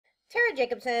Tara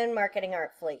Jacobson, Marketing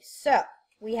Artfully. So,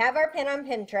 we have our pin on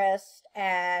Pinterest,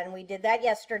 and we did that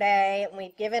yesterday, and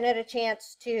we've given it a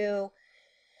chance to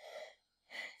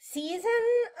season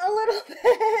a little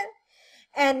bit.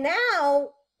 And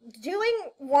now, doing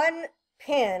one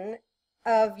pin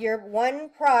of your one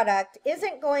product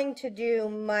isn't going to do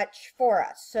much for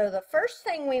us. So the first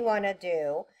thing we want to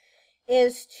do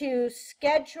is to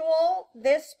schedule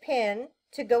this pin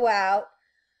to go out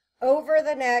over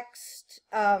the next,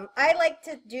 I like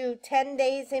to do 10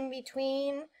 days in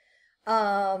between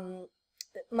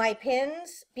my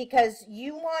pins, because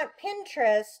you want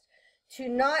Pinterest to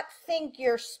not think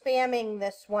you're spamming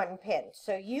this one pin.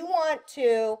 So you want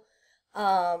to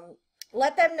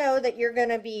let them know that you're going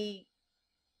to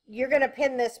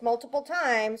pin this multiple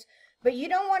times, but you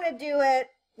don't want to do it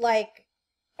like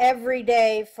every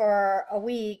day for a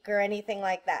week or anything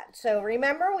like that. So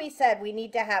remember, we said we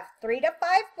need to have 3 to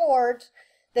 5 boards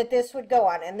that this would go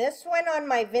on. And this went on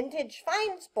my Vintage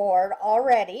Finds board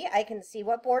already. I can see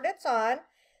what board it's on.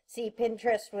 See,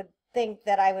 Pinterest would think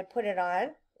that I would put it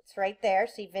on. It's right there.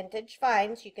 See, Vintage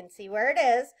Finds. You can see where it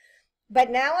is. But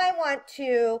now I want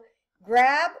to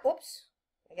grab, oops,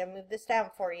 I gotta move this down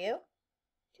for you.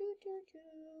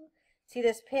 See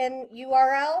this pin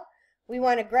URL? We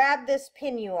want to grab this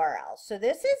pin URL. So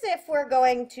this is if we're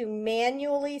going to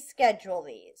manually schedule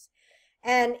these.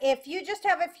 And if you just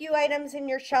have a few items in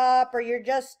your shop, or you're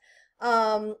just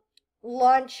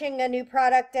launching a new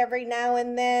product every now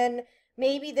and then,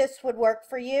 maybe this would work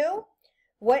for you.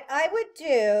 What I would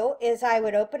do is I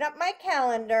would open up my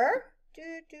calendar.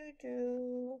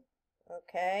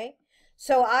 Okay.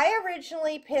 So I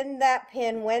originally pinned that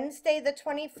pin Wednesday the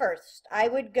 21st. I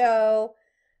would go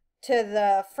to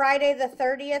the Friday the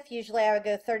 30th. Usually I would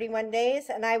go 31 days,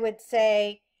 and I would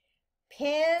say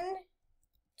pin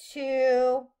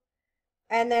to,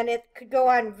 and then it could go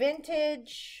on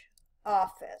Vintage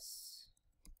Office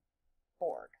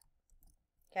board.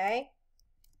 Okay.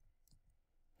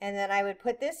 And then I would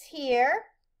put this here,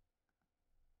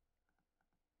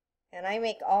 and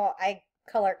I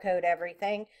color code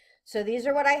everything. So these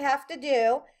are what I have to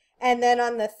do. And then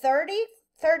on the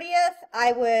 30th,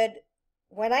 I would,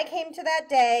 when I came to that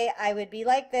day, I would be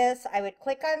like this. I would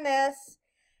click on this,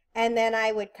 and then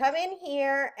I would come in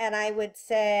here and I would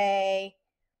say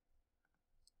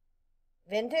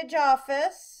Vintage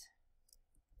Office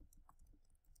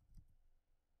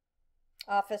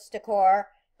Decor,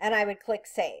 and I would click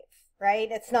Save, right?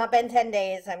 It's not been 10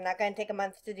 days. I'm not going to take a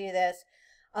month to do this.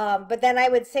 But then I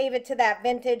would save it to that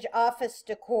Vintage Office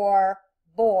Decor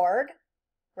board,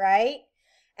 right?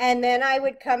 And then I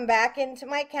would come back into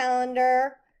my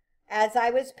calendar as I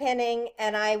was pinning,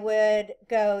 and I would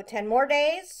go 10 more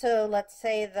days. So let's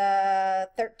say the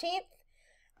 13th,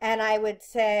 and I would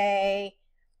say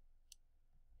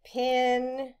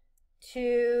pin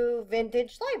to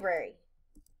Vintage Library.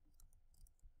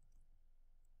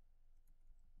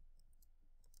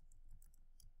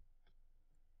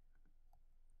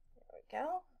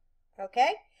 Go.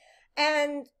 Okay.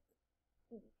 And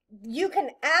you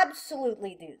can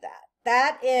absolutely do that.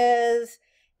 That is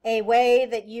a way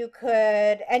that you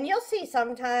could, and you'll see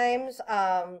sometimes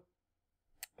that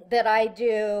I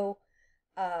do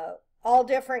all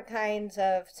different kinds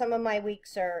of, some of my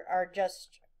weeks are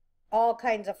just all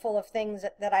kinds of full of things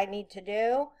that I need to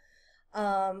do,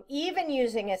 even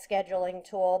using a scheduling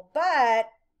tool. But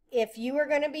if you were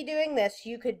going to be doing this,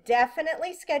 you could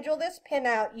definitely schedule this pin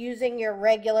out using your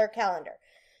regular calendar.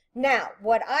 Now,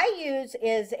 what I use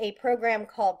is a program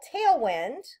called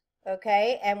Tailwind,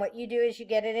 okay? And what you do is you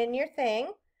get it in your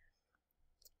thing,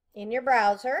 in your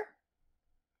browser.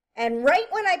 And right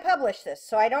when I publish this,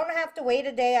 so I don't have to wait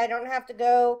a day, I don't have to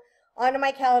go onto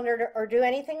my calendar or do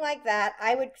anything like that,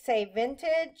 I would say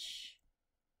Vintage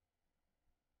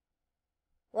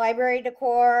Library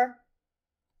Decor,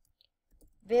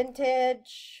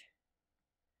 Vintage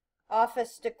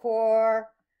Office Decor.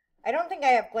 I don't think I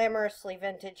have Glamorously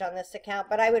Vintage on this account,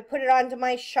 but I would put it onto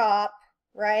my shop,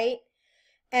 right?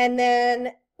 And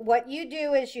then what you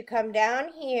do is you come down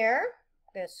here.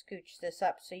 I'm going to scooch this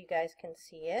up so you guys can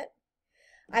see it.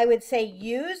 I would say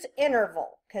use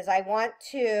interval, because I want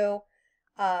to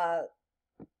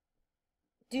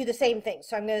do the same thing.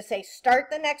 So I'm going to say start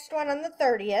the next one on the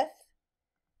 30th.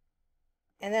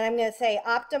 And then I'm going to say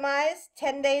optimize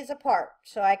 10 days apart.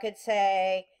 So I could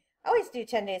say, I always do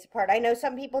 10 days apart. I know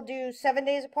some people do 7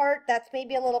 days apart. That's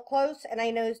maybe a little close. And I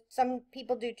know some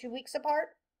people do 2 weeks apart.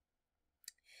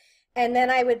 And then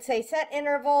I would say set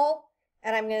interval.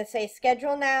 And I'm going to say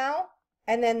schedule now.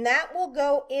 And then that will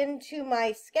go into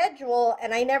my schedule.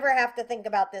 And I never have to think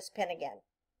about this pin again.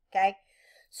 Okay.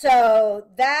 So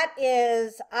that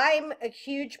is, I'm a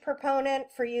huge proponent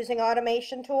for using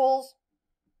automation tools.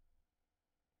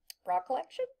 Raw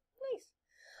collection, nice.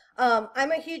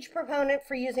 I'm a huge proponent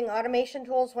for using automation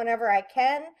tools whenever I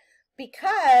can,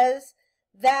 because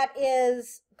that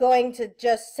is going to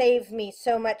just save me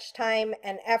so much time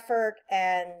and effort,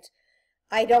 and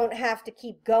I don't have to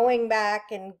keep going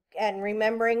back and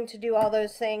remembering to do all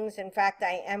those things. In fact,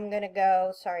 I am going to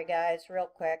go, sorry guys, real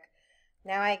quick.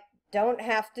 Now I don't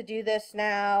have to do this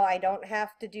now. I don't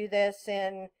have to do this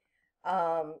in,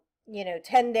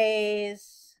 10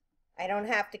 days. I don't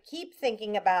have to keep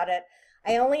thinking about it.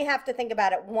 I only have to think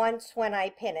about it once when I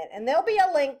pin it. And there'll be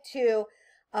a link to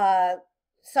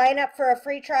sign up for a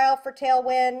free trial for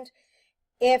Tailwind.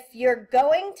 If you're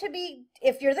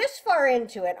this far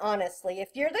into it, honestly, if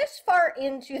you're this far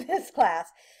into this class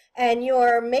and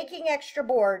you're making extra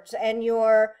boards and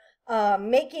you're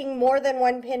making more than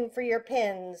one pin for your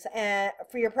pins and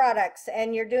for your products,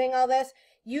 and you're doing all this,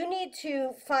 you need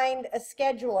to find a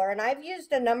scheduler. And I've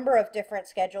used a number of different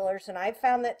schedulers, and I've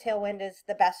found that Tailwind is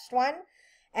the best one,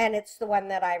 and it's the one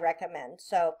that I recommend.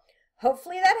 So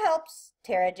hopefully that helps.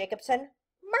 Tara Jacobson,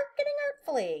 Marketing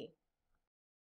Artfully.